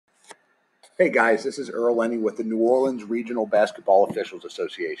Hey guys, this is Earl Lennie with the New Orleans Regional Basketball Officials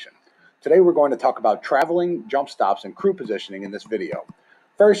Association. Today we're going to talk about traveling, jump stops, and crew positioning in this video.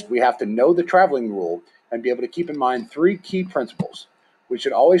 First, we have to know the traveling rule and be able to keep in mind three key principles. We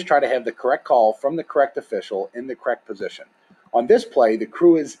should always try to have the correct call from the correct official in the correct position. On this play, the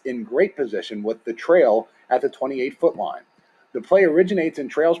crew is in great position with the trail at the 28-foot line. The play originates in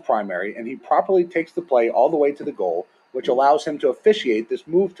trail's primary, and he properly takes the play all the way to the goal, which allows him to officiate this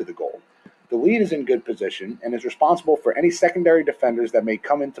move to the goal. The lead is in good position and is responsible for any secondary defenders that may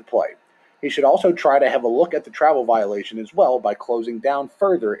come into play. He should also try to have a look at the travel violation as well by closing down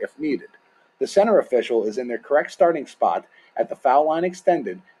further if needed. The center official is in their correct starting spot at the foul line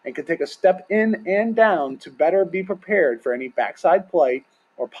extended and can take a step in and down to better be prepared for any backside play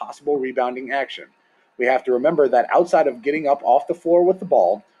or possible rebounding action. We have to remember that outside of getting up off the floor with the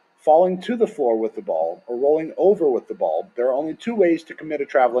ball, falling to the floor with the ball, or rolling over with the ball, there are only two ways to commit a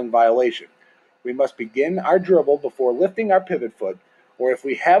traveling violation. We must begin our dribble before lifting our pivot foot, or if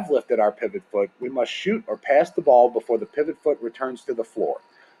we have lifted our pivot foot, we must shoot or pass the ball before the pivot foot returns to the floor.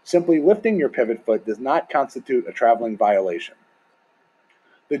 Simply lifting your pivot foot does not constitute a traveling violation.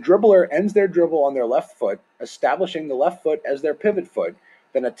 The dribbler ends their dribble on their left foot, establishing the left foot as their pivot foot,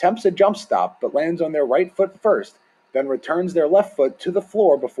 then attempts a jump stop but lands on their right foot first, then returns their left foot to the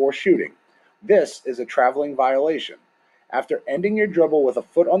floor before shooting. This is a traveling violation. After ending your dribble with a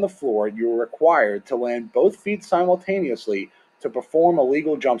foot on the floor, you are required to land both feet simultaneously to perform a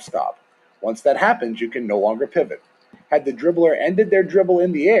legal jump stop. Once that happens, you can no longer pivot. Had the dribbler ended their dribble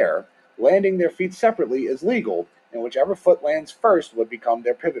in the air, landing their feet separately is legal, and whichever foot lands first would become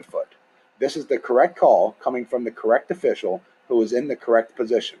their pivot foot. This is the correct call coming from the correct official who is in the correct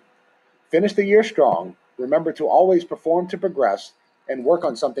position. Finish the year strong, remember to always perform to progress, and work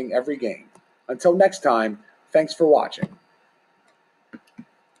on something every game. Until next time, thanks for watching.